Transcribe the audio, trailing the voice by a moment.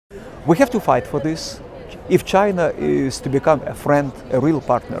We have to fight for this. If China is to become a friend, a real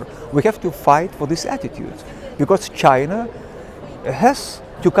partner, we have to fight for this attitude, because China has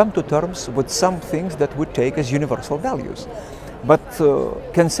to come to terms with some things that we take as universal values. But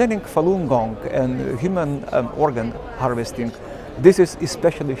concerning Falun Gong and human organ harvesting, this is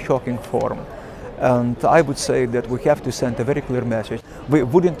especially shocking form. And I would say that we have to send a very clear message. We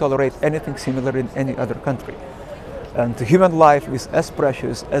wouldn't tolerate anything similar in any other country. And human life is as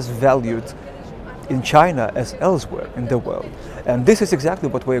precious, as valued in China as elsewhere in the world. And this is exactly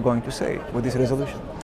what we are going to say with this resolution.